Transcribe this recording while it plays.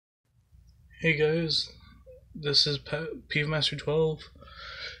Hey guys, this is Peeve Master 12,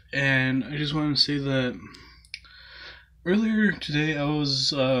 and I just want to say that earlier today I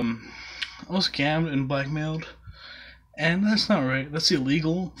was scammed and blackmailed, and that's not right. That's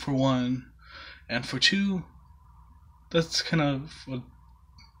illegal for one, and for two, that's kind of a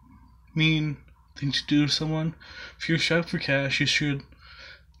mean thing to do to someone. If you're strapped for cash, you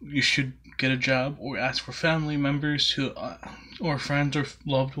should get a job or ask for family members to or friends or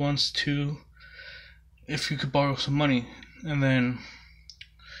loved ones to if you could borrow some money, and then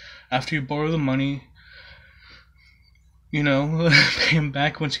after you borrow the money, pay him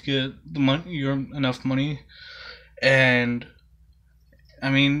back once you get the money, enough money. And I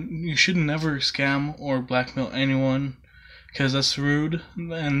mean, you should never scam or blackmail anyone because that's rude.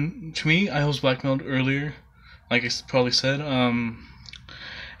 And to me, I was blackmailed earlier, like I probably said.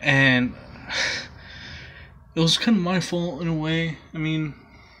 And it was kind of my fault in a way.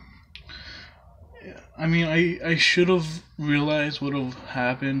 I should have realized what have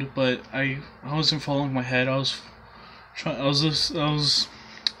happened, but I wasn't following my head. I was in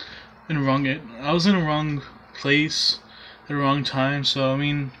the wrong I was in the wrong place at the wrong time. So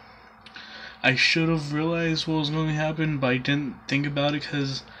I should have realized what was going to happen, but I didn't think about it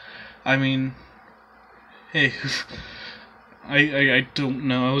because hey, I don't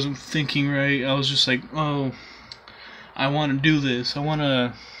know. I wasn't thinking right. I was just like, oh, I want to do this. I want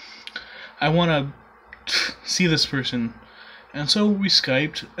to see this person. And so we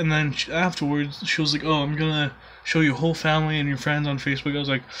Skyped, and then afterwards she was like, oh, I'm gonna show your whole family and your friends on Facebook. I was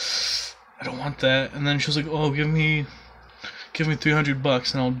like, I don't want that. And then she was like, oh, give me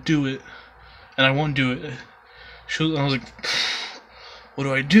 $300 and I'll do it. And I won't do it. I was like, what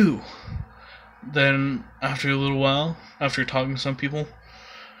do I do? Then after a little while, after talking to some people,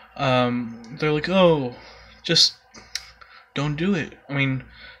 they're like, oh, just don't do it.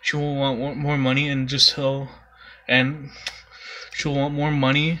 She will want more money and and she'll want more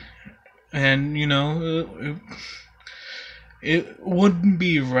money, and it wouldn't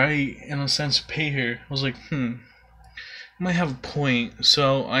be right in a sense to pay her. I was like, you might have a point.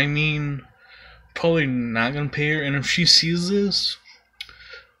 So probably not gonna pay her. And if she sees this,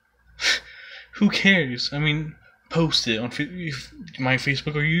 who cares? Post it on my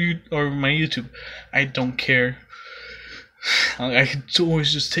Facebook or my YouTube. I don't care. I could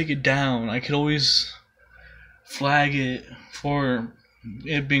always just take it down. I could always flag it for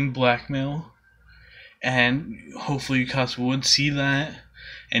it being blackmail, and hopefully cops would see that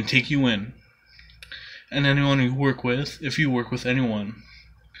and take you in. And anyone you work with, if you work with anyone,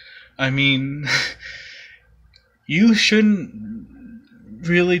 you shouldn't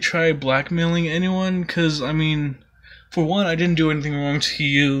really try blackmailing anyone, because for one, I didn't do anything wrong to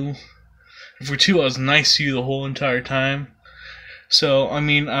you. For two, I was nice to you the whole entire time. So, I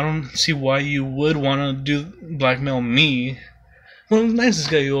don't see why you would want to blackmail me. Well, the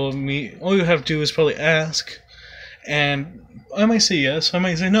nicest guy you'll meet, all you have to do is probably ask. And I might say yes, I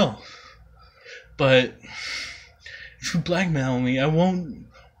might say no. But if you blackmail me, I won't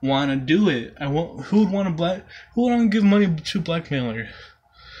want to do it. Who would want to give money to a blackmailer?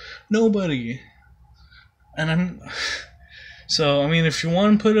 Nobody. So, if you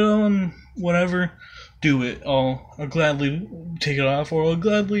want to put it on whatever, do it. I'll gladly take it off, or I'll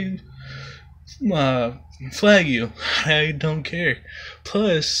gladly flag you. I don't care.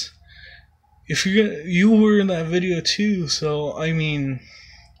 Plus, if you were in that video too, so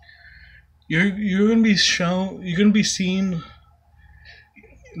you're gonna be shown, you're gonna be seen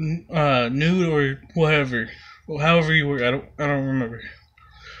nude or whatever, however you were. I don't remember.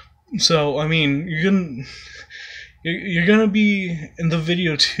 So you're gonna be in the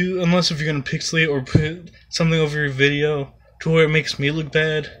video too, unless if you're gonna pixelate or put something over your video to where it makes me look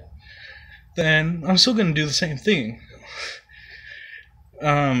bad. Then I'm still gonna do the same thing.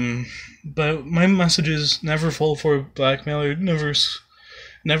 But my message is never fall for a blackmailer,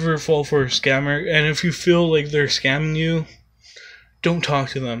 never fall for a scammer. And if you feel like they're scamming you, don't talk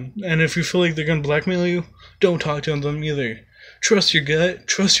to them. And if you feel like they're gonna blackmail you, don't talk to them either. Trust your gut,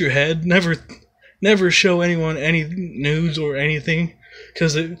 trust your head. Never show anyone any nudes or anything,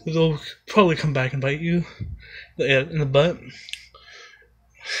 because they'll probably come back and bite you in the butt.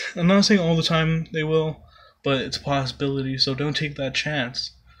 I'm not saying all the time they will, but it's a possibility, so don't take that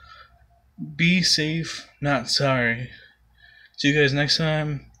chance. Be safe, not sorry. See you guys next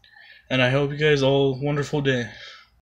time, and I hope you guys all have a wonderful day.